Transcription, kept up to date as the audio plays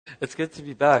It's good to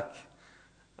be back.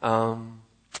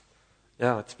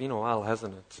 Yeah, it's been a while,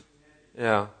 hasn't it?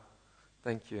 Yeah,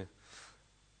 thank you.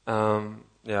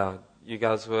 Yeah, you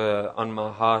guys were on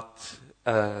my heart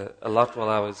a lot while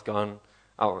I was gone.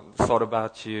 I thought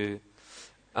about you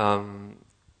on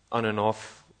and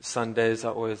off. Sundays, I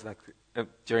always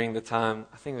during the time,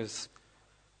 I think it was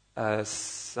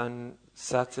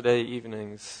Saturday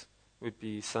evenings would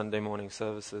be Sunday morning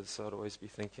services, so I'd always be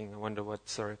thinking, I wonder what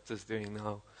Sarepta's doing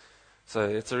now. So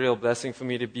it's a real blessing for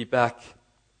me to be back.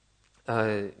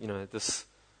 This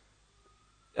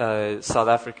South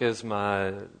Africa is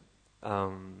my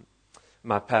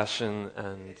passion,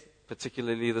 and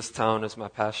particularly this town is my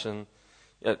passion.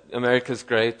 Yeah, America's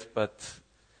great, but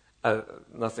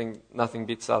nothing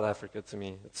beats South Africa to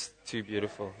me. It's too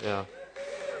beautiful. Yeah,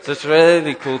 so it's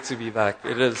really cool to be back.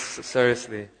 It is,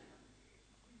 seriously.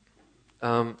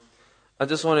 I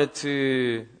just wanted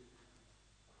to,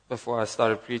 before I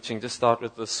started preaching, just start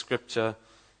with the scripture.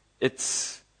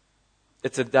 It's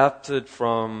adapted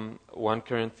from 1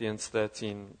 Corinthians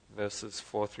 13, verses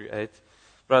 4 through 8.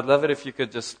 But I'd love it if you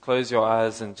could just close your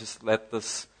eyes and just let the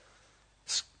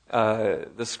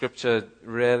scripture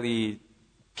really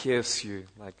pierce you.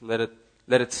 Like let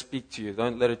it speak to you.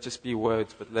 Don't let it just be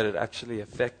words, but let it actually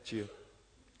affect you.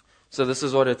 So this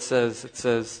is what it says. It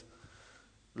says,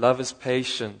 love is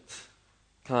patient,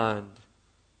 kind,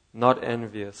 not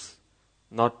envious,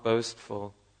 not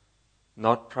boastful,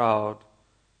 not proud,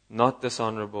 not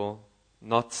dishonorable,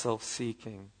 not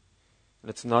self-seeking, and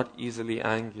it's not easily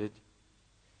angered.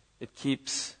 It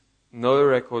keeps no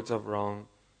records of wrong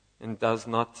and does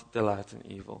not delight in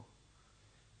evil.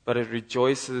 But it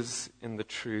rejoices in the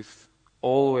truth,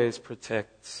 always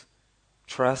protects,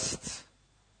 trusts,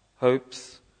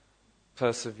 hopes,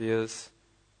 perseveres,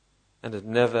 and it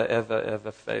never, ever,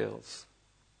 ever fails.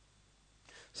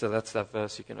 So that's that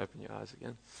verse. You can open your eyes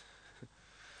again.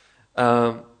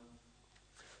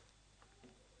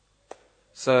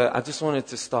 So I just wanted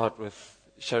to start with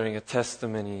sharing a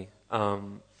testimony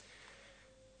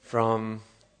from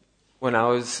when I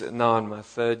was now in my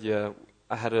third year.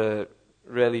 I had a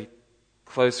really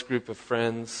close group of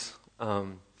friends.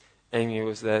 Amy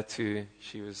was there too.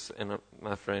 She was in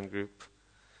my friend group.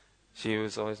 She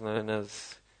was always known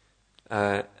as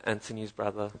Anthony's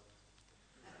brother.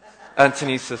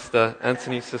 Anthony's sister.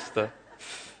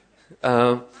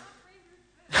 Yeah,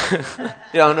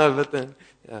 I know, but then,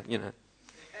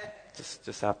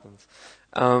 just happens.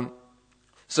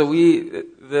 So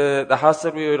the house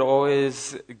that we would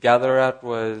always gather at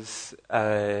was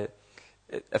a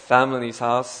family's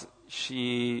house.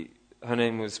 Her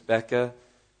name was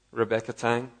Rebecca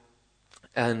Tang,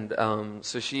 and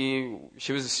so she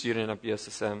was a student at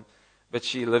BSSM, but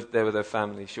she lived there with her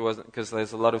family. She wasn't, because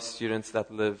there's a lot of students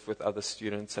that live with other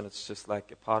students, and it's just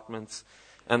like apartments.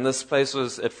 And this place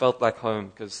it felt like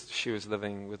home because she was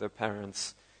living with her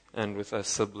parents and with her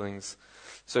siblings.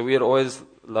 So we had always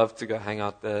loved to go hang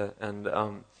out there, and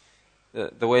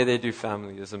the way they do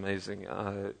family is amazing.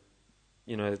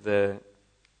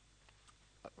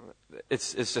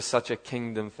 It's just such a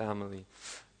kingdom family.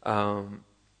 And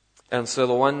so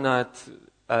the one night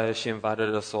she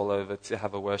invited us all over to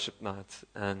have a worship night,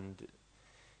 and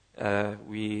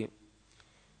we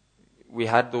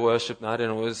had the worship night,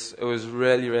 and it was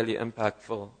really, really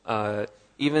impactful.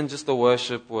 Even just the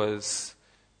worship was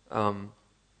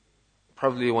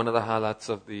probably one of the highlights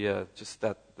of the year. Just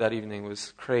that evening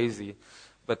was crazy.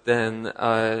 But then,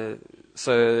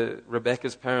 so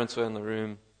Rebecca's parents were in the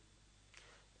room,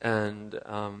 and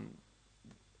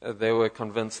they were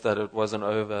convinced that it wasn't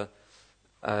over.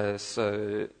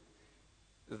 So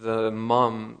the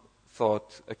mom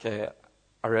thought, okay,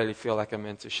 I really feel like I'm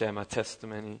meant to share my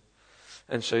testimony.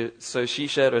 And so she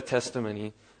shared her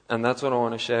testimony, and that's what I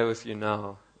want to share with you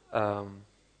now.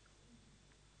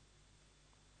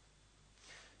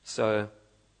 So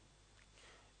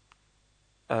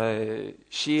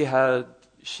she had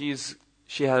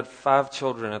 5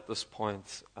 children at this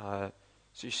point.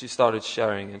 So she started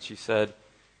sharing, and she said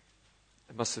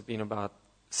it must have been about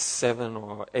 7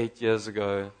 or 8 years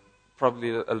ago,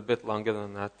 probably a bit longer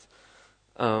than that.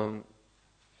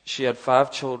 She had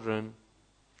 5 children,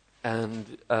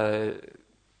 and her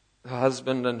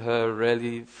husband and her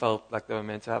really felt like they were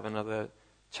meant to have another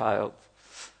child.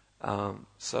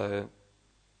 So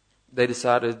they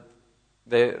decided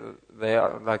they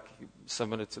are like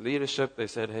submitted to leadership. They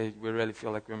said, hey, we really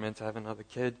feel like we're meant to have another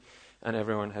kid, and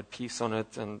everyone had peace on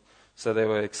it, and so they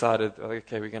were excited.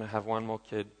 Okay, we're going to have one more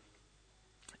kid.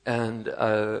 And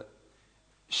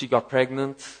she got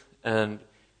pregnant, and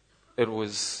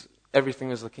everything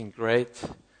was looking great.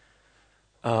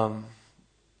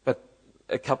 But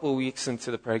a couple of weeks into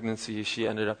the pregnancy, she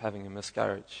ended up having a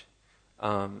miscarriage.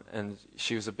 And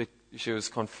she was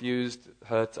confused,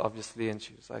 hurt, obviously, and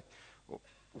she was like,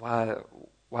 why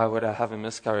would I have a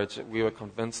miscarriage? We were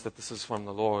convinced that this is from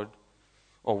the Lord,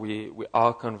 or we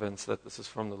are convinced that this is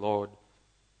from the Lord.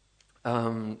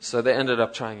 So they ended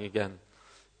up trying again.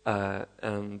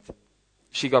 And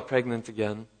she got pregnant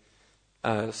again.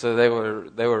 So they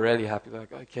were really happy. They're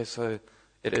like, okay, so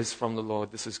it is from the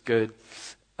Lord. This is good.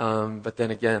 But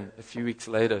then again, a few weeks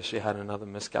later, she had another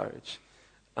miscarriage.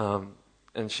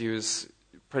 And she was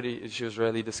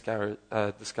really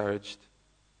discouraged.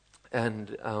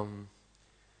 And,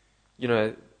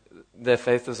 their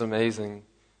faith is amazing.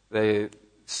 They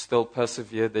still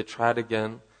persevered. They tried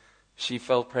again. She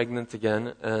fell pregnant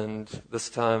again. And this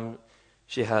time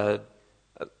she had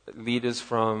leaders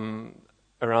from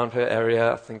around her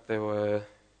area. I think they were,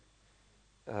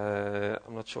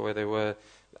 I'm not sure where they were.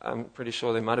 I'm pretty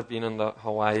sure they might have been in the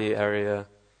Hawaii area.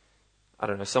 I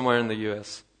don't know, somewhere in the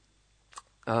U.S.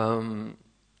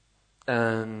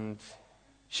 And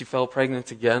she fell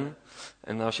pregnant again,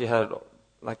 and now she had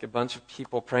like a bunch of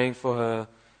people praying for her,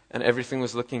 and everything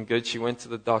was looking good. She went to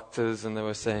the doctors, and they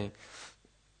were saying,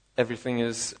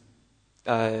 everything's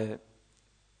good.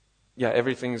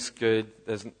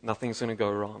 Nothing's going to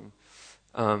go wrong.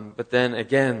 But then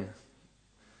again,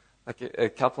 like a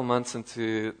couple months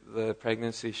into the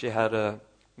pregnancy, she had a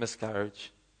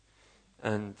miscarriage,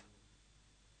 and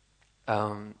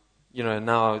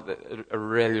now it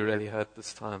really, really hurt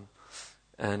this time.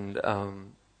 And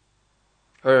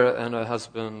her and her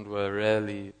husband were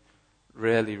really,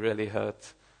 really, really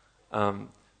hurt.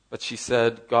 But she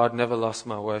said, God never lost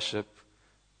my worship.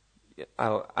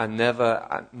 I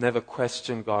never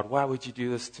questioned God. Why would you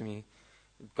do this to me?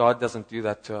 God doesn't do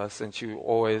that to us. And she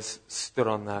always stood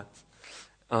on that.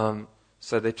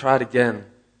 So they tried again.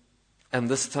 And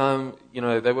this time,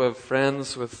 they were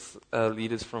friends with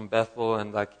leaders from Bethel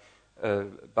and like a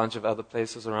bunch of other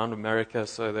places around America.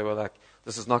 So they were like,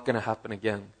 this is not going to happen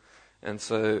again. And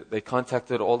so they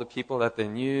contacted all the people that they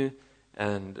knew.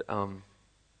 And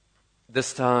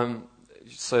this time,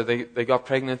 so they got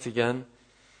pregnant again.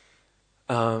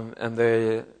 And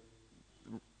they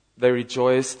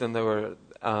rejoiced, and they were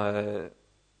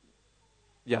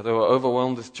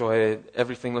overwhelmed with joy.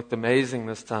 Everything looked amazing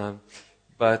this time.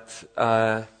 But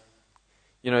her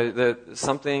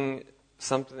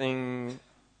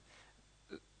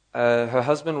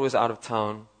husband was out of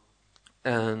town,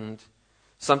 and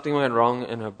something went wrong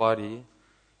in her body,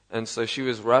 and so she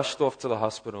was rushed off to the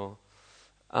hospital.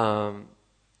 And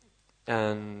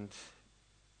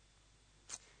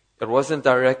it wasn't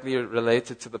directly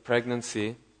related to the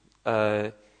pregnancy,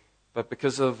 but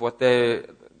because of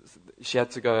she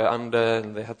had to go under,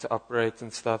 and they had to operate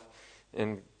and stuff,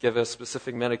 and give her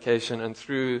specific medication. And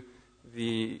through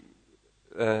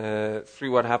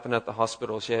what happened at the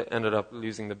hospital, she ended up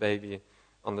losing the baby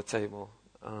on the table.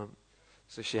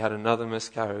 So she had another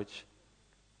miscarriage.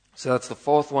 So that's the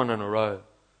fourth one in a row.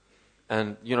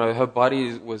 And her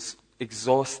body was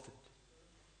exhausted.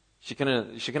 She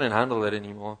couldn't handle it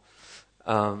anymore.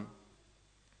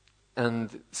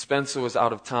 And Spencer was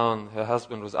out of town. Her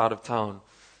husband was out of town.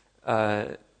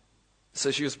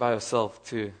 So she was by herself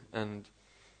too. And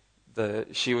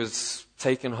she was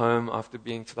taken home after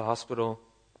being to the hospital.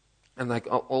 And like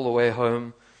all the way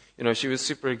home, she was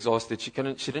super exhausted. She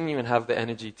didn't even have the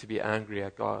energy to be angry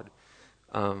at God.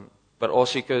 But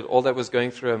all that was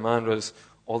going through her mind was,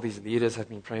 all these leaders have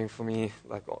been praying for me.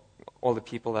 Like all the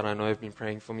people that I know have been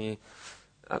praying for me.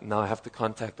 Now I have to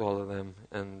contact all of them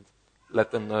and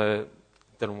let them know it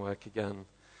didn't work again.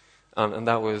 And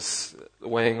that was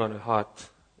weighing on her heart.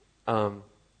 And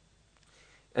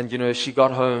she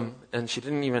got home, and she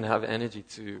didn't even have energy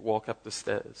to walk up the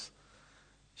stairs.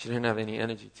 She didn't have any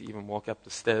energy to even walk up the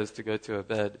stairs to go to her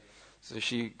bed. So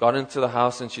she got into the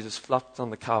house, and she just flopped on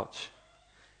the couch.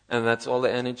 And that's all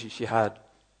the energy she had.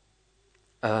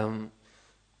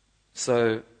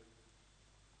 So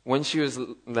when she was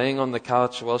laying on the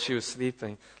couch while she was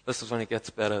sleeping, this is when it gets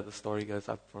better. The story goes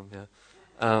up from here.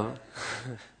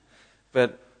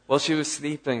 But while she was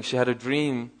sleeping, she had a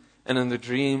dream. And in the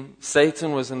dream,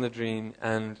 Satan was in the dream,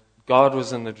 and God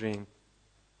was in the dream.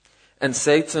 And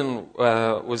Satan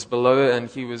was below, and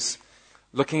he was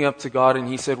looking up to God, and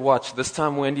he said, watch, this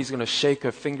time Wendy's going to shake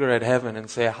her finger at heaven and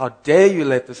say, how dare you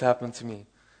let this happen to me?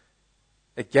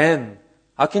 Again.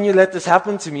 How can you let this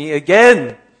happen to me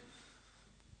again?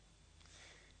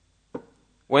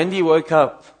 Wendy woke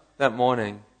up that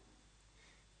morning.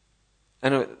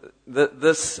 And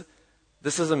this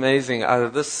is amazing.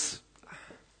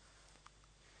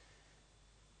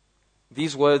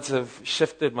 These words have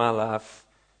shifted my life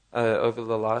over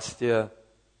the last year.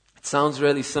 It sounds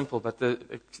really simple, but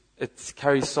it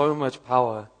carries so much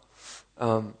power.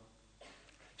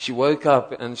 She woke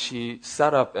up and she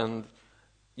sat up, and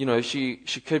she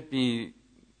could be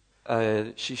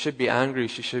she should be angry.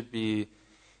 She should be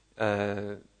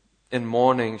in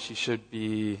mourning. She should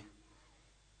be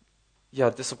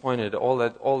disappointed. All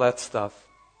that stuff.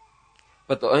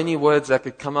 But the only words that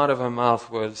could come out of her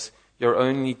mouth was, "You're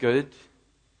only good,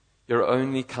 you're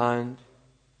only kind,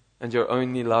 and you're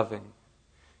only loving.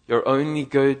 You're only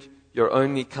good, you're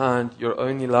only kind, you're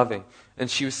only loving."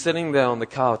 And she was sitting there on the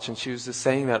couch, and she was just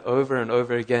saying that over and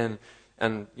over again,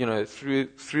 and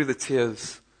through the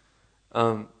tears.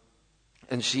 And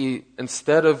she,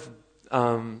 instead of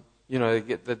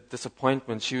get the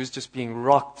disappointment, she was just being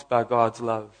rocked by God's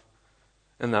love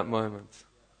in that moment.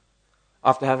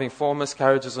 After having 4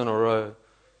 miscarriages in a row,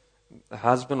 the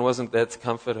husband wasn't there to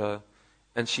comfort her,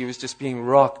 and she was just being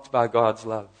rocked by God's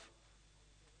love.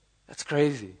 That's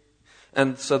crazy.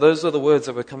 And so those are the words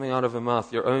that were coming out of her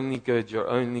mouth. You're only good, you're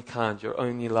only kind, you're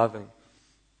only loving.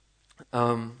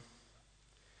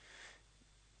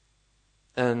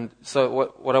 And so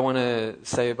what I want to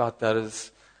say about that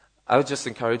is, I would just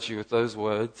encourage you with those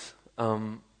words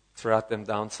to write them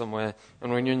down somewhere.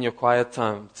 And when you're in your quiet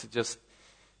time, to just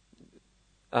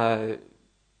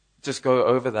go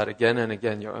over that again and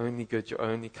again. You're only good, you're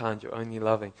only kind, you're only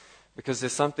loving. Because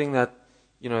there's something that,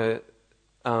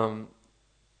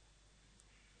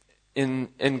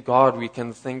 in God we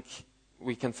can think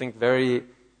very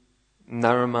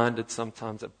narrow-minded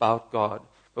sometimes about God.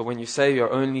 But when you say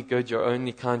you're only good, you're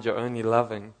only kind, you're only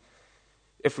loving,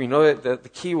 if we know it, the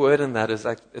key word in that is,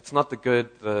 it's not the good,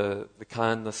 the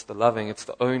kindness, the loving, it's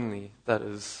the only that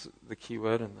is the key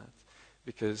word in that.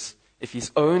 Because if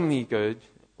he's only good,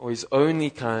 or he's only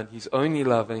kind, he's only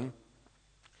loving,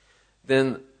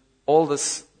 then all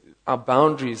this, our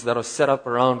boundaries that are set up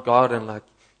around God, and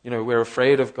we're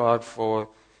afraid of God for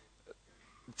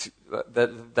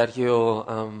that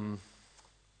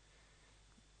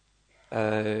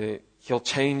he'll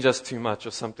change us too much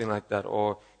or something like that,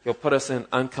 or he'll put us in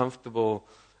uncomfortable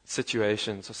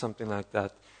situations or something like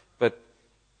that. But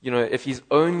if he's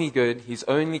only good, he's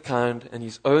only kind, and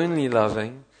he's only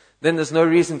loving, then there's no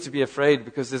reason to be afraid,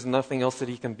 because there's nothing else that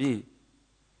he can be.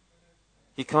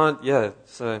 He can't,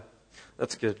 so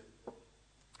that's good.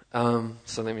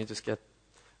 So let me just get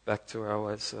back to where I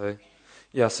was.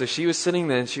 So she was sitting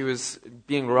there and she was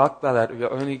being rocked by that.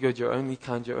 You're only good, you're only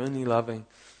kind, you're only loving.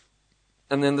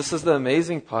 And then this is the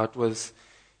amazing part was,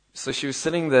 so she was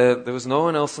sitting there was no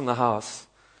one else in the house.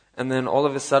 And then all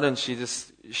of a sudden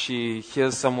she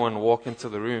hears someone walk into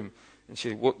the room, and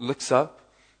she looks up,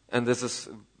 and there's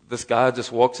this guy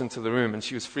just walks into the room, and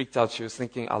she was freaked out. She was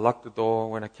thinking, I locked the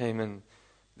door when I came in.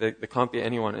 There can't be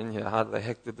anyone in here. How the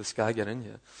heck did this guy get in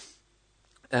here?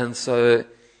 And so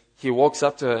he walks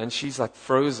up to her, and she's like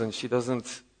frozen. She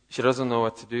doesn't know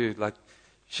what to do. Like,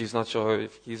 she's not sure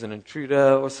if he's an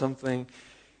intruder or something.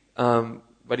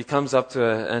 But he comes up to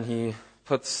her, and he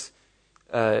puts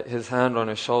his hand on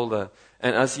her shoulder.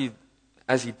 And as he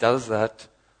does that,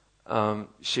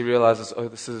 she realizes, oh,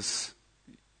 this is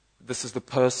the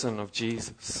person of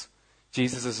Jesus.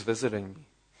 Jesus is visiting me.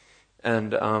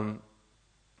 And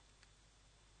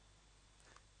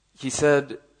he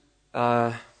said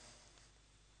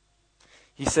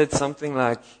something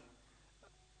like,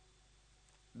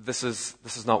 this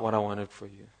is not what I wanted for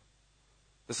you.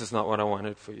 This is not what I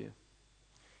wanted for you.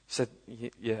 He said,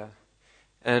 yeah.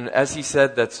 And as he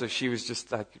said that, so she was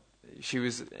just like, she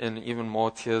was in even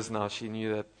more tears now. She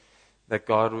knew that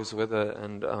God was with her.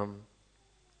 And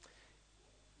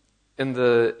in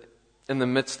the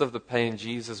midst of the pain,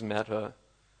 Jesus met her.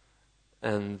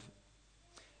 And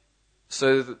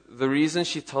so the reason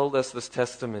she told us this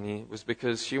testimony was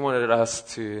because she wanted us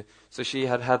to, so she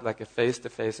had like a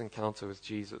face-to-face encounter with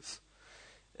Jesus.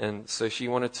 And so she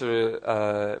wanted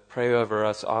to pray over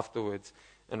us afterwards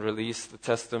and release the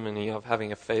testimony of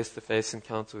having a face-to-face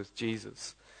encounter with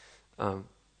Jesus.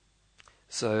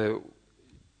 So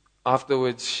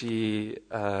afterwards she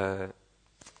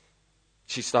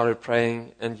started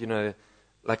praying, and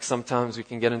like sometimes we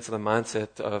can get into the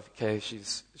mindset of, okay,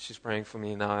 she's praying for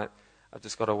me now. I've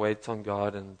just got to wait on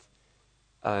God, and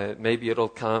maybe it'll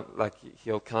come, like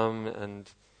he'll come,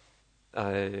 and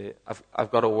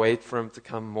I've got to wait for him to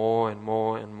come more and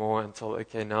more and more until,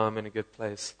 okay, now I'm in a good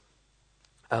place.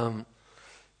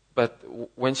 But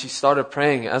when she started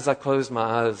praying, as I closed my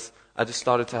eyes, I just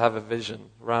started to have a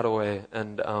vision right away.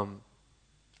 And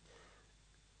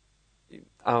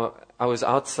I was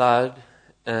outside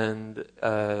and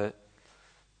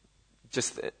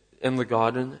just in the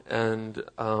garden, and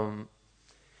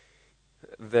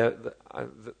the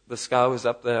sky was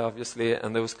up there, obviously,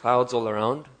 and there was clouds all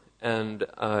around. And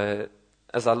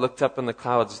as I looked up in the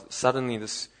clouds, suddenly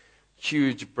this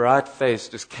huge, bright face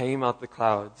just came out the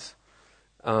clouds.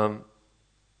 And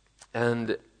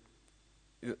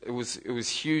it was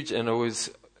huge, and it was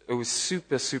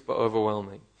super, super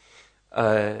overwhelming.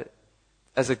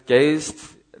 As it gazed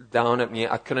down at me,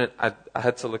 I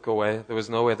had to look away. There was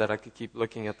no way that I could keep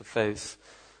looking at the face.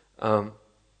 And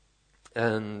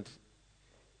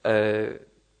it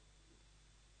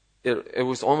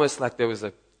was almost like there was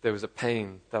a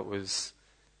pain that was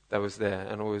there,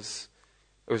 and it was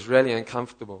really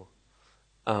uncomfortable.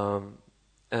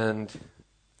 And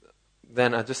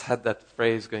then I just had that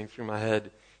phrase going through my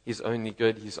head: He's only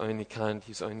good, He's only kind,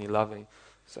 He's only loving.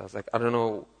 So I was like, I don't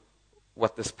know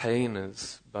what this pain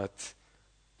is, but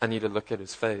I need to look at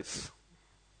His face.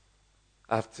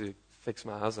 I have to fix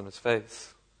my eyes on His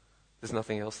face. There's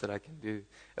nothing else that I can do.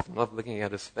 If I'm not looking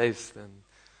at His face,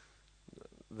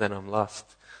 then I'm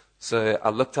lost. So I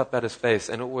looked up at His face,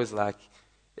 and it was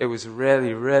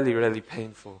really, really, really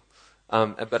painful.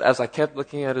 But as I kept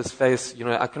looking at His face,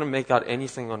 I couldn't make out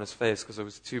anything on His face because it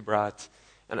was too bright.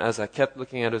 And as I kept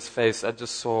looking at His face, I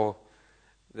just saw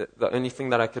the only thing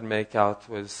that I could make out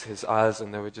was His eyes,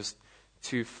 and they were just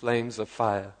two flames of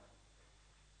fire.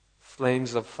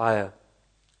 Flames of fire.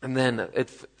 And then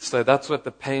so that's what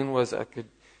the pain was.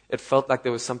 It felt like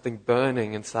there was something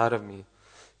burning inside of me.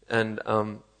 And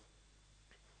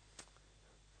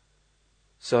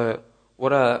so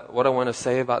what I want to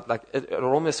say about, it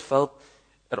almost felt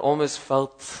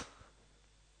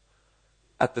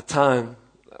at the time,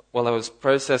 while I was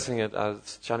processing it, I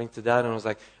was chatting to Dad, and I was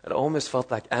like, it almost felt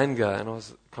like anger, and I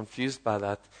was confused by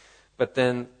that. But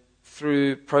then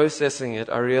through processing it,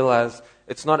 I realized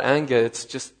it's not anger, it's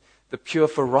just the pure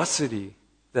ferocity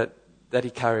that He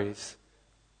carries.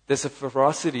 There's a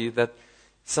ferocity that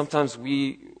sometimes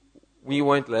we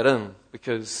won't let in,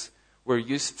 because we're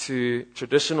used to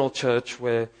traditional church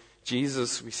where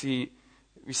Jesus, we see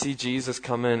Jesus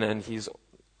come in, and He's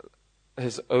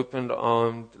His opened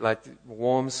armed,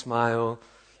 warm smile,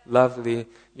 lovely.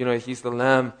 He's the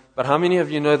Lamb. But how many of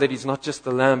you know that He's not just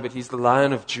the Lamb, but He's the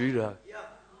Lion of Judah?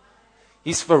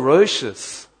 He's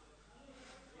ferocious.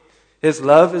 His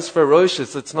love is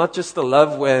ferocious. It's not just a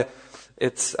love where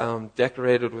it's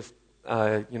decorated with,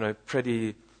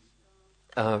 pretty,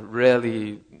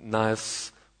 really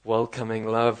nice, welcoming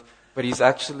love. But He's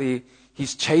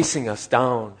chasing us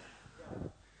down.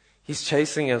 He's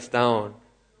chasing us down.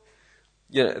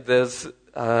 There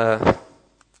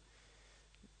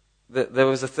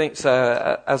was a thing,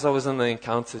 so as I was in the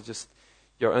encounter, just,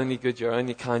 you're only good, you're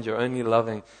only kind, you're only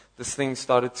loving, this thing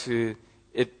started to,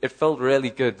 it felt really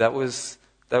good. That was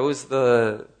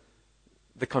the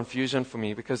confusion for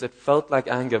me, because it felt like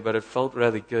anger, but it felt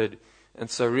really good. And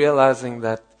so realizing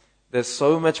that there's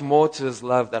so much more to His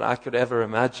love that I could ever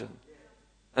imagine.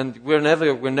 And we're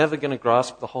never going to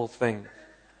grasp the whole thing,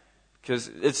 because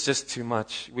it's just too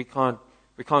much. We can't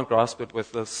grasp it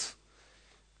with this.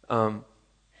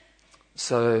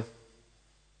 So,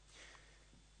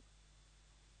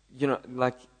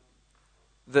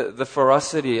 the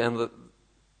ferocity and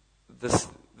this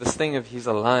thing of He's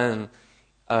a lion.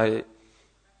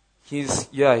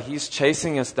 He's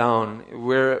chasing us down.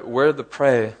 We're the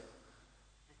prey.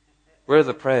 We're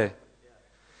the prey.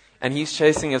 And He's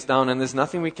chasing us down, and there's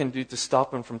nothing we can do to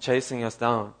stop Him from chasing us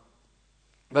down.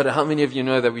 But how many of you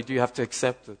know that we do have to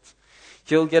accept it?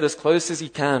 He'll get as close as He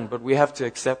can, but we have to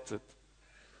accept it.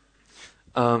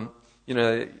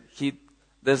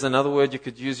 There's another word you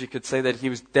could use. You could say that He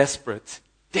was desperate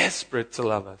to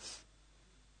love us.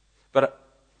 But,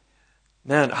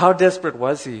 man, how desperate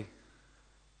was He?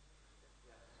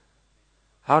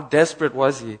 How desperate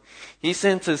was He? He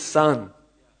sent His Son.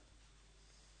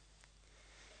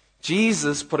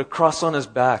 Jesus put a cross on His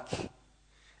back,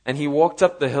 and He walked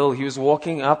up the hill. He was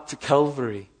walking up to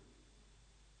Calvary.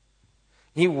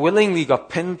 He willingly got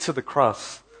pinned to the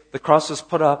cross. The cross was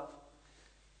put up,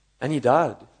 and He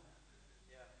died.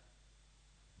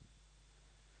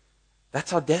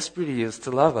 That's how desperate He is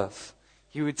to love us.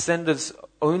 He would send His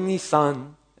only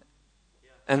Son,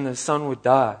 and the Son would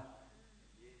die.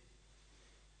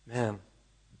 Man.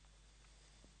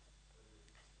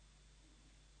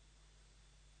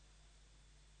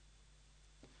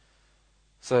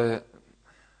 So,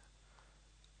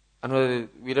 I know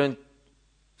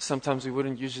sometimes we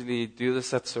wouldn't usually do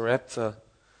this at Sarepta,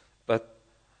 but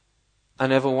I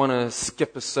never want to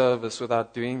skip a service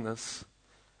without doing this.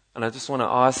 And I just want to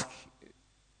ask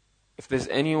if there's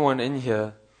anyone in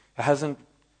here who hasn't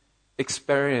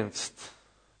experienced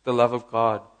the love of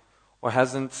God, or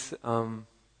hasn't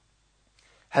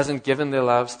hasn't given their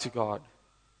lives to God.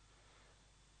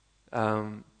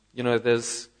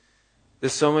 There's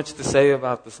so much to say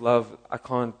about this love.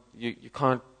 You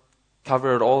can't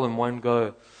cover it all in one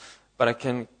go. But I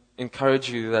can encourage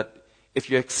you that if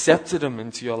you accepted Him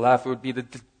into your life, it would be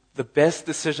the best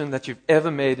decision that you've ever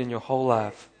made in your whole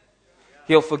life.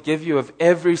 He'll forgive you of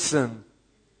every sin.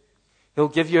 He'll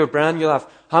give you a brand new life.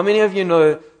 How many of you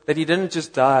know that He didn't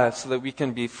just die so that we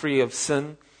can be free of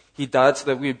sin? He died so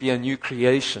that we'd be a new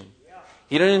creation.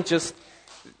 He didn't just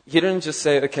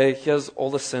say, okay, here's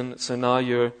all the sin, so now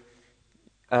you're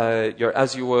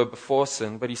as you were before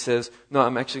sin. But He says, no,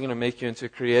 I'm actually going to make you into a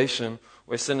creation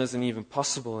where sin isn't even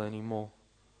possible anymore.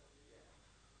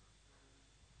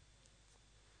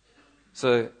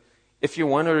 So, if you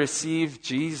want to receive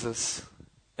Jesus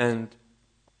and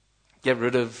get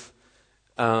rid of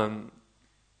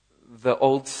the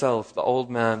old self, the old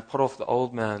man, put off the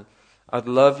old man, I'd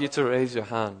love you to raise your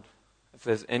hand if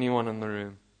there's anyone in the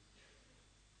room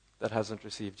that hasn't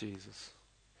received Jesus.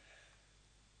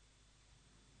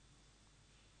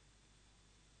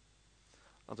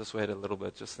 I'll just wait a little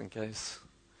bit just in case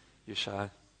you're shy.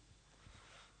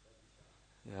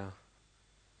 Yeah.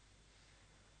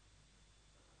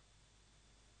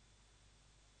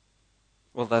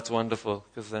 Well, that's wonderful,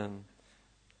 because then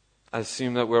I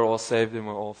assume that we're all saved and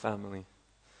we're all family.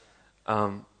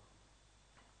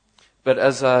 But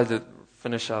as I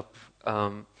finish up,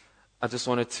 I just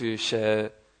wanted to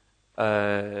share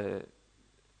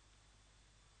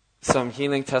some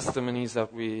healing testimonies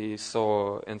that we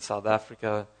saw in South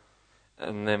Africa,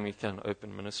 and then we can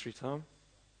open ministry time.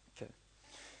 Okay.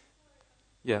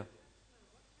 Yeah.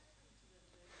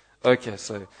 Okay,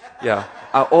 so, yeah.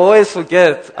 I always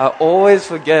forget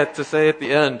to say at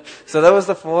the end. So that was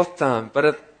the 4th time,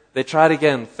 but they tried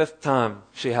again, 5th time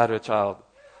she had her child.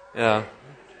 Yeah.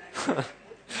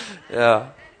 Yeah.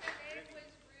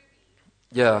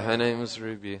 Yeah, her name was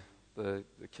Ruby, the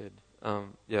kid.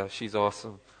 Yeah, she's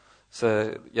awesome.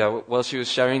 So, yeah, while she was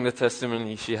sharing the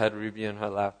testimony, she had Ruby in her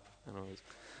lap, and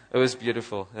it was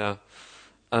beautiful, yeah.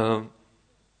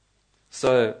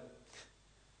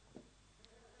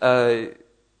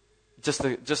 Just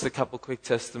a couple quick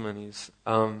testimonies,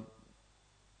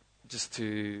 just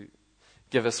to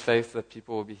give us faith that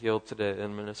people will be healed today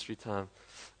in ministry time.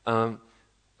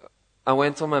 I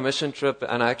went on my mission trip,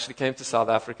 and I actually came to South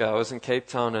Africa. I was in Cape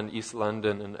Town and East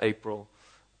London in April,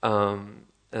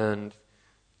 and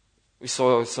we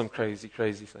saw some crazy,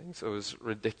 crazy things. It was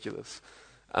ridiculous.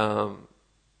 One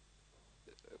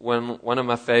of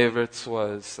my favorites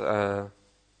was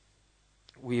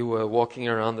we were walking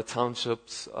around the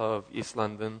townships of East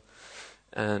London,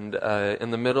 and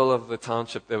in the middle of the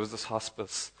township there was this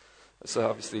hospice. So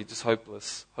obviously just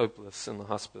hopeless in the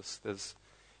hospice.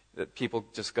 That people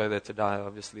just go there to die,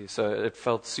 obviously. So it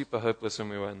felt super hopeless when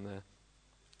we were in there.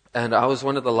 And I was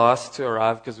one of the last to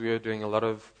arrive because we were doing a lot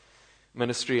of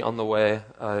ministry on the way,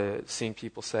 seeing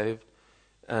people saved.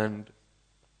 And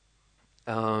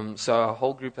so our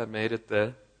whole group had made it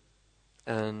there.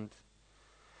 And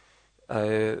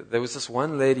there was this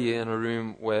one lady in a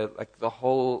room where like the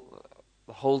whole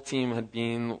team had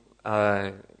been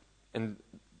in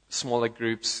smaller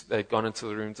groups. They'd gone into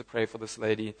the room to pray for this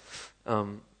lady.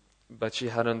 But she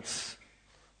hadn't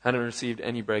received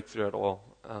any breakthrough at all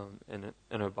in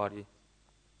her body,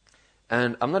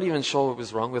 and I'm not even sure what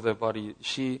was wrong with her body.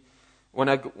 When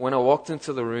I walked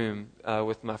into the room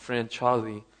with my friend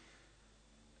Charlie,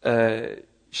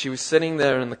 she was sitting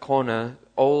there in the corner,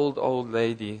 old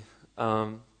lady.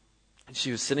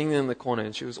 She was sitting there in the corner,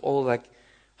 and she was all like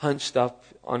hunched up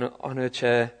on her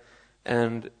chair,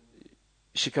 and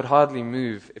she could hardly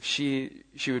move. If she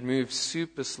would move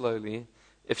super slowly.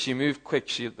 If she moved quick,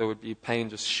 there would be pain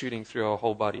just shooting through her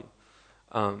whole body.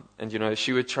 And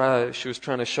she was trying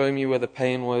to show me where the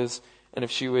pain was, and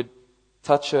if she would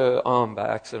touch her arm by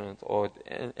accident or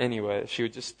anywhere, she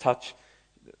would just touch,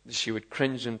 she would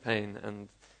cringe in pain, and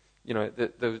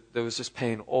there was just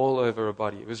pain all over her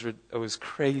body. It was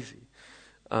crazy.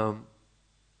 And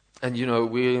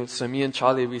so me and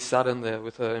Charlie, we sat in there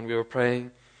with her, and we were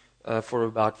praying for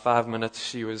about 5 minutes.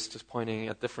 She was just pointing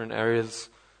at different areas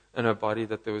in her body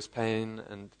that there was pain,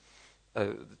 and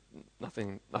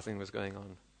nothing was going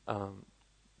on.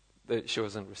 She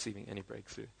wasn't receiving any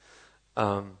breakthrough.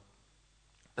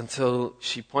 Until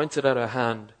she pointed at her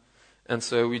hand, and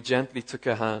so we gently took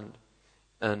her hand,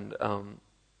 and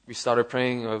we started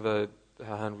praying over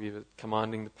her hand. We were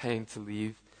commanding the pain to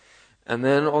leave. And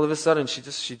then all of a sudden, she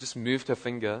just moved her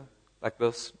finger like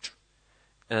this,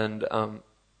 and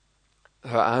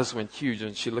her eyes went huge,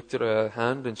 and she looked at her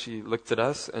hand, and she looked at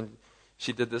us, and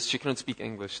she did this. She couldn't speak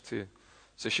English too,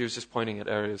 So she was just pointing at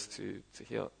areas to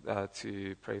heal,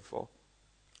 to pray for.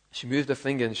 She moved her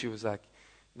finger and she was like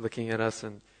looking at us,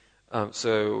 and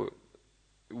so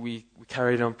we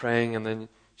carried on praying, and then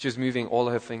she was moving all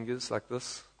her fingers like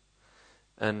this,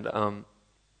 and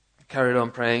carried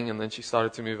on praying, and then she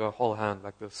started to move her whole hand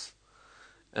like this,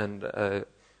 and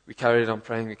we carried on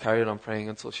praying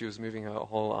until she was moving her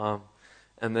whole arm,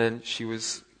 and then she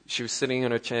was sitting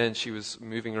in her chair and she was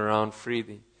moving around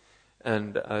freely,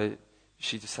 and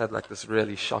she just had like this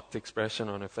really shocked expression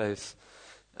on her face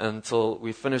until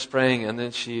we finished praying. And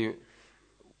then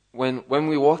when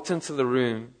we walked into the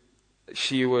room,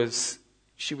 she was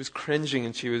cringing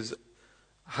and she was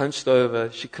hunched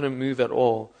over. She couldn't move at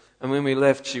all. And when we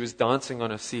left, she was dancing on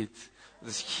her seat,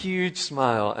 this huge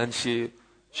smile, and she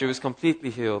was completely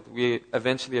healed.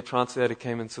 A translator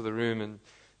came into the room, and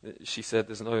she said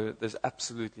there's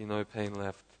absolutely no pain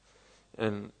left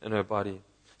in her body.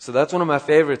 So that's one of my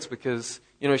favorites, because,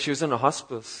 she was in a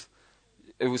hospice.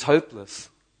 It was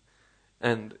hopeless.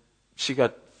 And she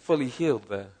got fully healed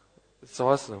there. It's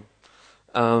awesome.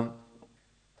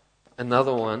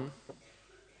 Another one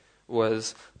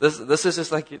was, this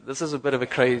is a bit of a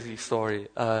crazy story.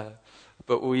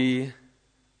 But we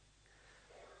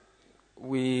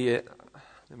let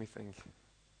me think.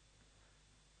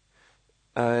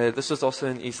 This was also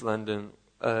in East London.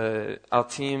 Our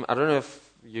team, I don't know if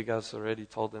you guys already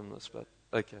told them this, but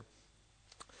okay.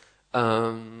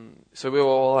 So we were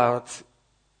all out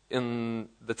in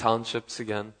the townships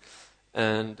again,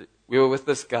 and we were with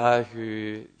this guy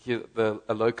a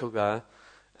local guy,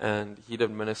 and he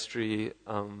did ministry.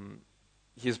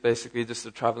 He's basically just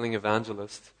a traveling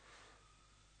evangelist.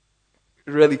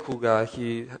 Really cool guy.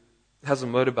 He has a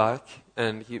motorbike,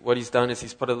 and what he's done is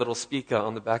he's put a little speaker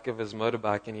on the back of his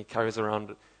motorbike, and he carries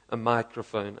around a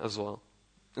microphone as well.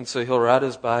 And so he'll ride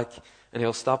his bike, and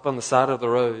he'll stop on the side of the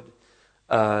road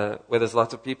where there's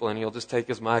lots of people, and he'll just take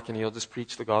his mic and he'll just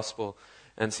preach the gospel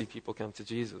and see people come to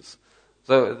Jesus.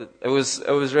 So it was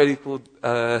really cool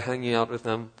hanging out with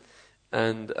him.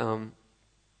 And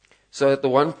so at the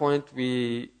one point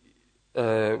we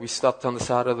stopped on the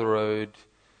side of the road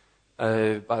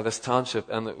by this township,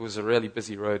 and it was a really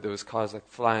busy road. There was cars like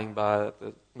flying by.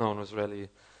 No one was really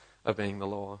obeying the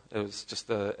law. It was just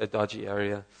a dodgy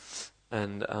area.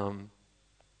 And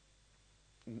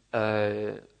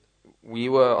we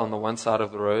were on the one side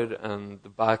of the road, and the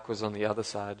bike was on the other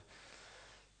side.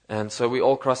 And so we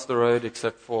all crossed the road,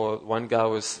 except for one guy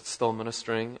was still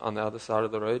ministering on the other side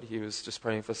of the road. He was just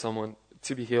praying for someone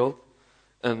to be healed.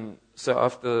 And so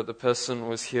after the person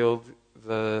was healed,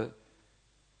 the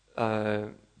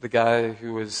guy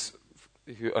who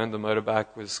owned the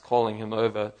motorbike was calling him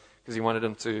over because he wanted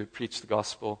him to preach the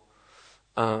gospel.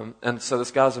 And so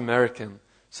this guy's American.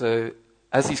 So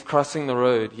as he's crossing the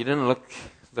road, he didn't look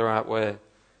the right way,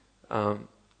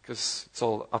 because it's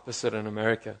all opposite in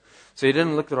America. So he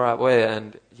didn't look the right way,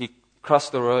 and he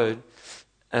crossed the road,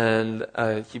 and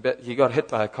he got hit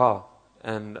by a car,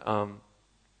 and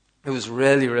it was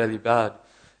really, really bad.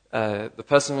 The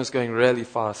person was going really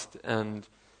fast, and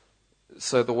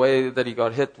so the way that he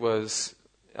got hit was,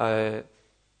 obviously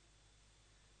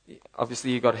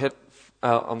he got hit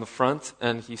on the front,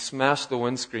 and he smashed the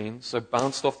windscreen, so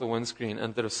bounced off the windscreen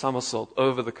and did a somersault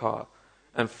over the car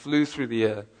and flew through the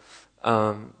air.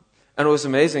 And it was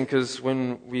amazing, because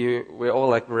when we all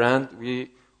like ran, we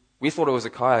thought it was a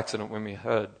car accident when we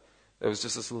heard. There was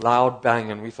just this loud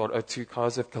bang, and we thought, oh, two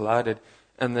cars have collided.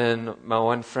 And then my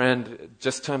one friend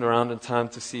just turned around in time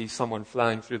to see someone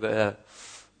flying through the air.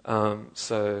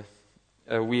 So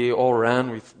we all ran.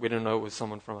 We didn't know it was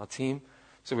someone from our team.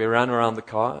 So we ran around the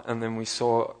car, and then we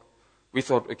thought,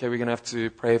 okay, we're going to have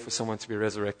to pray for someone to be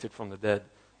resurrected from the dead.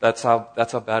 That's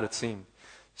how bad it seemed.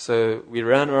 So we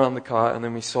ran around the car, and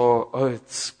then we saw, oh,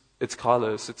 it's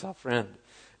Carlos, it's our friend.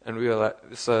 And we were like,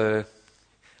 so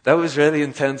that was really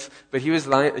intense. But he was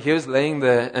laying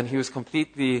there, and he was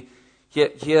completely,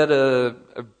 he had a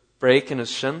break in his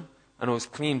shin, and it was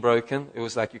clean broken. It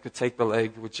was like you could take the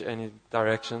leg any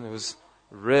direction. It was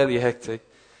really hectic.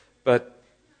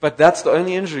 But that's the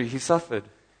only injury he suffered.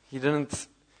 He didn't,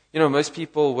 most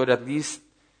people would at least,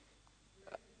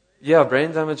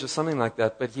 brain damage or something like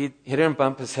that. But he didn't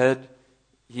bump his head.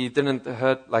 He didn't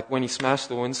hurt, like when he smashed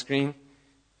the windscreen,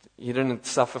 he didn't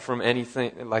suffer from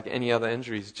anything, like any other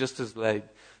injuries, just his leg.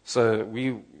 So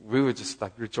we were just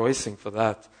like rejoicing for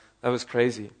that. That was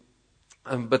crazy.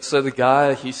 But so the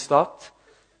guy, he stopped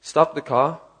the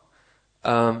car,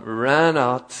 ran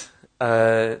out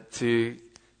to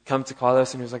come to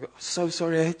Carlos, and he was like, so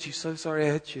sorry I hit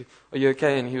you, Are you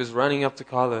okay? And he was running up to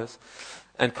Carlos,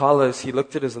 And Carlos, he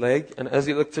looked at his leg, and as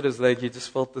he looked at his leg, he just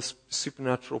felt this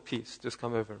supernatural peace just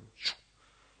come over him.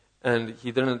 And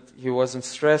he wasn't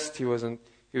stressed, he was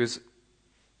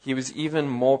even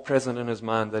more present in his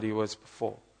mind than he was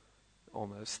before.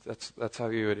 Almost. That's how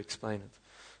he would explain it.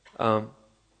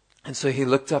 And so he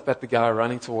looked up at the guy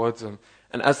running towards him,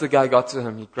 and as the guy got to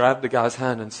him, he grabbed the guy's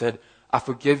hand and said, "I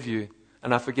forgive you,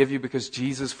 and I forgive you because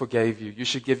Jesus forgave you. You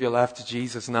should give your life to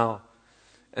Jesus now."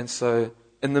 And so,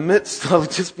 in the midst of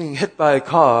just being hit by a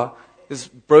car, his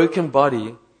broken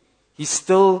body, he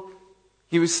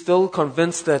was still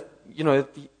convinced that,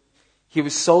 he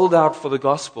was sold out for the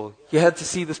gospel. He had to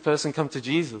see this person come to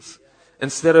Jesus.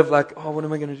 Instead of like, oh, what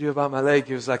am I going to do about my leg?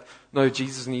 He was like, no,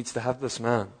 Jesus needs to have this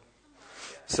man.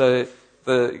 So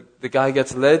the guy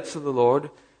gets led to the Lord.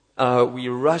 We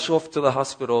rush off to the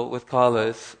hospital with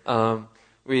Carlos.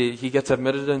 He gets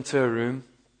admitted into a room.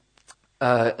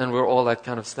 And we're all like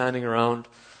kind of standing around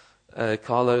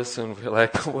Carlos, and we're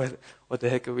like, what the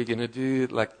heck are we going to do?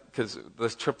 Like, because the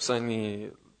trip's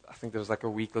only, I think there was like a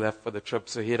week left for the trip,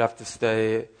 so he'd have to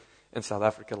stay in South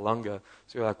Africa longer.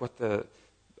 So we're like,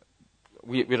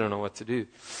 we don't know what to do.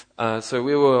 So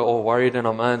we were all worried in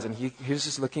our minds, and he was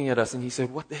just looking at us, and he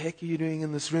said, what the heck are you doing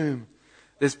in this room?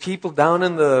 There's people down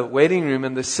in the waiting room,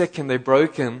 and they're sick, and they're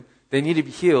broken. They need to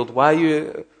be healed. Why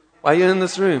are you in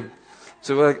this room?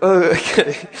 So we're like, oh,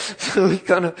 okay. So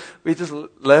we just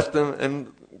left them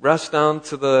and rushed down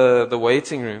to the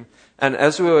waiting room. And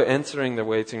as we were entering the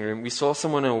waiting room, we saw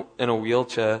someone in a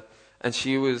wheelchair, and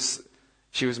she was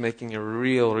making a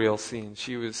real scene.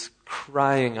 She was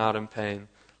crying out in pain,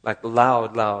 like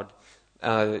loud,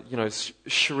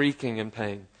 shrieking in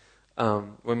pain,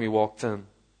 when we walked in.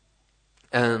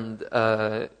 And,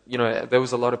 there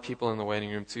was a lot of people in the waiting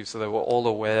room too, so they were all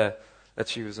aware that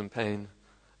she was in pain.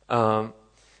 And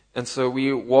so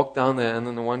we walked down there, and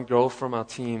then the one girl from our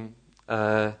team,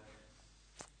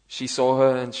 she saw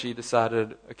her, and she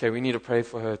decided, okay, we need to pray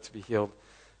for her to be healed.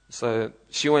 So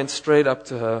she went straight up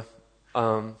to her,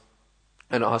 and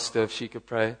asked her if she could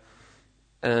pray.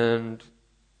 And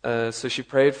so she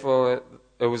prayed for,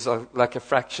 it was like a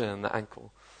fracture in the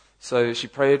ankle. So she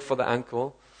prayed for the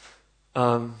ankle.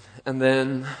 And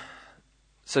then,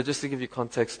 so just to give you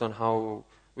context on how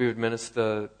we would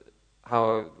minister,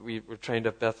 how we were trained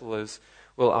at Bethel is,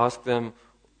 we'll ask them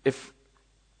if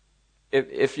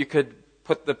you could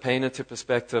put the pain into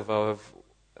perspective of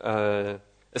a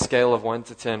scale of 1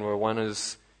 to 10, where 1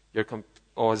 is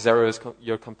or 0 is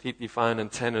you're completely fine,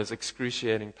 and 10 is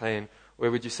excruciating pain,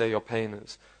 where would you say your pain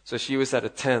is? So she was at a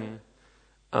 10,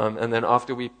 and then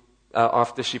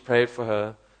after she prayed for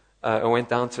her, it went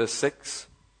down to a 6,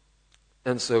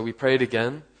 and so we prayed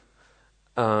again,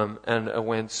 and it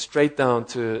went straight down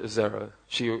to 0.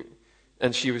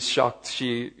 She was shocked.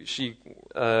 She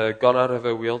got out of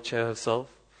her wheelchair herself,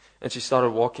 and she started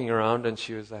walking around, and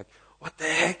she was like, "What the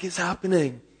heck is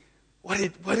happening? What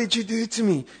did you do to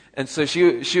me?" And so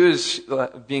she was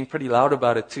being pretty loud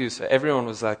about it too. So everyone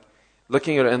was like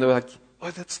looking at her, and they were like,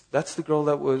 "Oh, that's the girl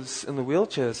that was in the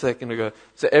wheelchair a second ago."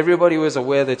 So everybody was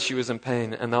aware that she was in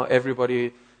pain, and now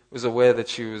everybody was aware that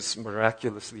she was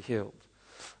miraculously healed.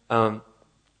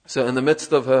 So in the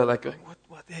midst of her like going,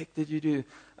 what the heck did you do?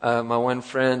 My one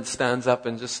friend stands up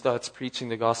and just starts preaching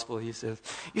the gospel. He says,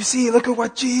 "You see, look at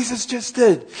what Jesus just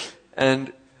did."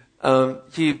 And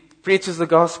he preaches the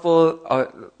gospel,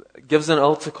 gives an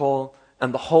altar call,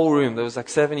 and the whole room, there was like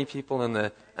 70 people in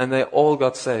there, and they all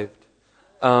got saved.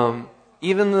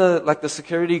 Even the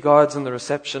security guards and the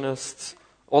receptionists,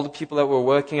 all the people that were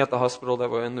working at the hospital that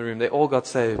were in the room, they all got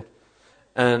saved.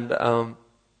 And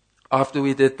after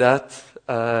we did that,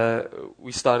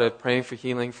 we started praying for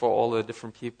healing for all the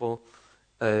different people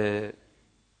in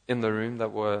the room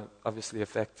that were obviously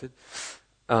affected.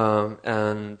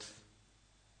 And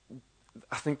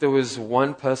I think there was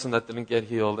one person that didn't get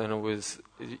healed, and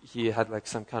he had like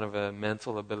some kind of a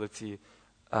mental ability,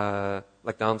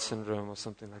 like Down syndrome or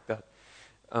something like that.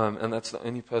 And that's the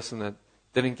only person that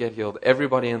didn't get healed.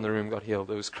 Everybody in the room got healed.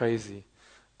 It was crazy.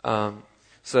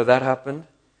 So that happened.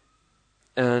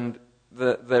 And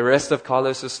the rest of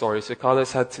Carlos' story. So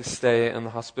Carlos had to stay in the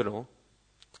hospital.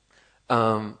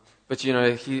 But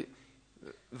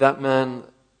that man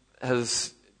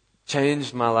has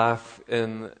changed my life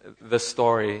in the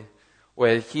story,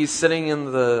 where he's sitting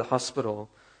in the hospital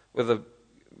with a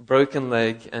broken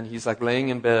leg, and he's like laying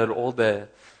in bed all day.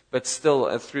 But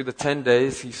still, through the 10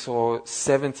 days, he saw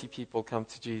 70 people come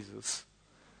to Jesus.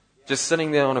 Just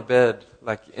sitting there on a bed,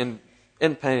 like in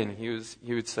pain. He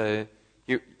would say,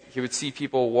 he would see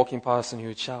people walking past, and he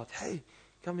would shout, "Hey,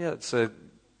 come here." So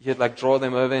he'd like draw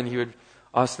them over, and he would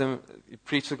ask them,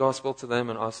 preach the gospel to them,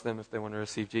 and ask them if they want to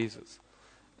receive Jesus.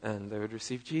 and they would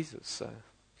receive Jesus. So,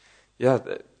 yeah,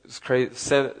 it was crazy.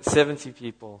 70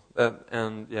 people,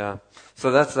 and yeah.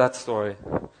 So that's that story.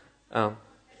 Oh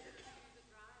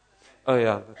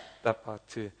yeah, that part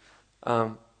too.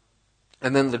 And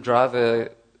then the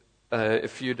driver, a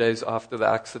few days after the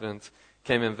accident,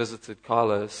 came and visited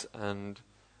Carlos, and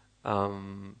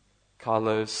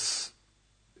Carlos,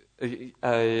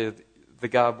 the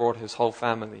guy brought his whole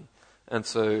family. And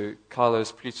so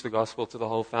Carlos preached the gospel to the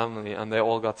whole family, and they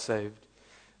all got saved.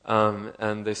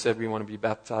 And they said, we want to be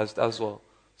baptized as well.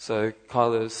 So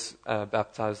Carlos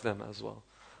baptized them as well,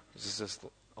 which is just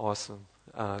awesome.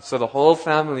 So the whole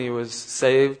family was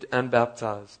saved and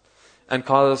baptized. And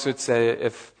Carlos would say,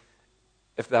 if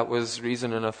that was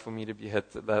reason enough for me to be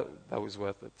hit, that was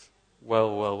worth it.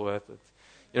 Well worth it.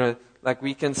 You know, like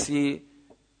we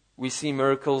see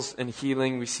miracles in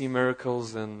healing, we see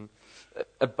miracles in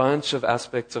a bunch of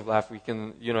aspects of life. We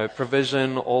can,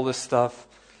 provision, all this stuff.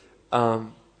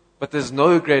 But there's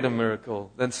no greater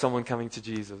miracle than someone coming to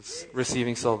Jesus,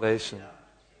 receiving salvation.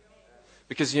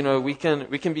 Because, we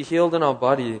can be healed in our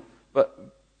body,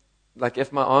 but like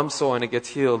if my arm's sore and it gets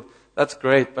healed, that's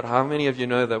great. But how many of you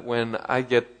know that when I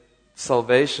get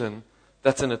salvation,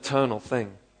 that's an eternal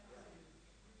thing?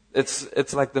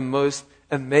 It's like the most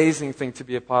amazing thing to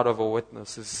be a part of or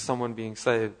witness is someone being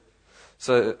saved.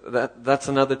 So that's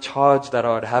another charge that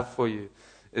I would have for you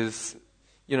is,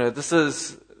 this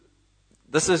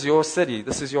is your city,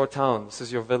 this is your town, this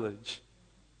is your village.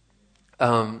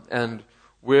 And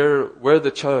we're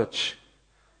the church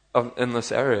in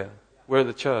this area. We're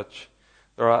the church.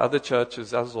 There are other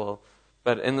churches as well.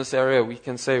 But in this area, we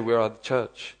can say we are the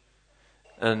church.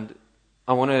 And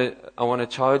I want to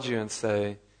charge you and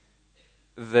say,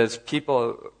 there's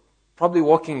people probably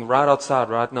walking right outside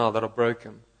right now that are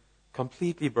broken,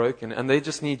 completely broken, and they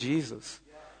just need Jesus.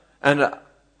 And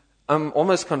I'm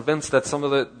almost convinced that some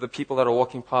of the people that are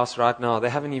walking past right now, they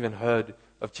haven't even heard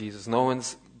of Jesus. No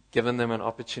one's given them an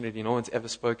opportunity. No one's ever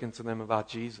spoken to them about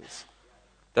Jesus.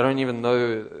 They don't even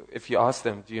know. If you ask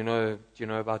them, do you know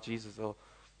about Jesus? Or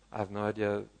I have no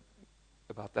idea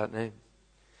about that name.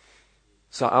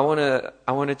 So I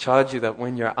want to charge you that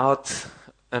when you're out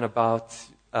and about,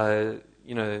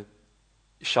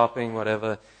 shopping,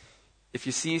 whatever, if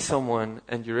you see someone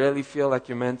and you really feel like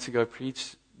you're meant to go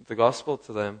preach the gospel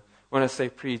to them, when I say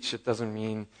preach, it doesn't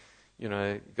mean,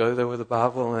 go there with a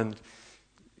Bible and,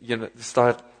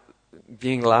 start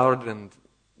being loud, and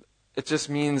it just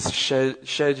means share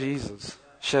Jesus,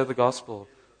 share the gospel,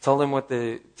 tell them what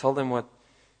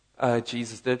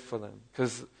Jesus did for them,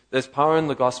 because there's power in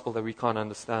the gospel that we can't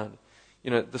understand.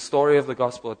 The story of the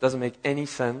gospel, it doesn't make any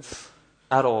sense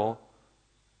at all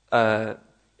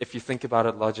if you think about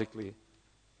it logically.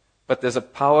 But there's a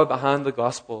power behind the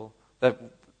gospel that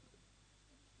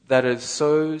is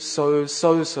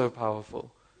so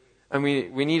powerful. And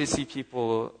we need to see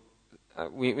people,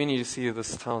 we need to see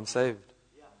this town saved.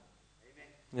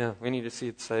 Yeah, we need to see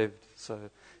it saved. So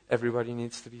everybody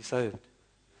needs to be saved.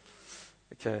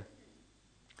 Okay.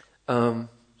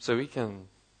 So we can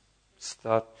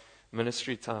start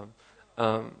ministry time.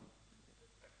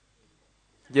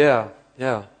 Yeah.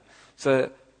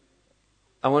 So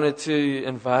I wanted to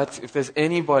invite, if there's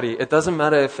anybody, it doesn't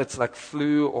matter if it's like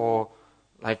flu or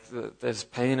like there's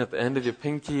pain at the end of your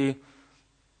pinky,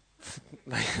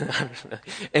 like,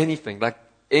 anything, like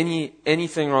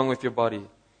anything wrong with your body.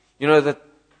 You know that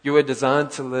you were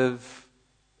designed to live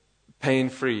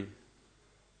pain-free.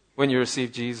 When you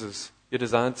receive Jesus, you're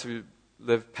designed to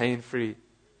live pain-free.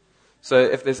 So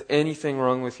if there's anything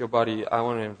wrong with your body, I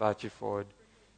want to invite you forward.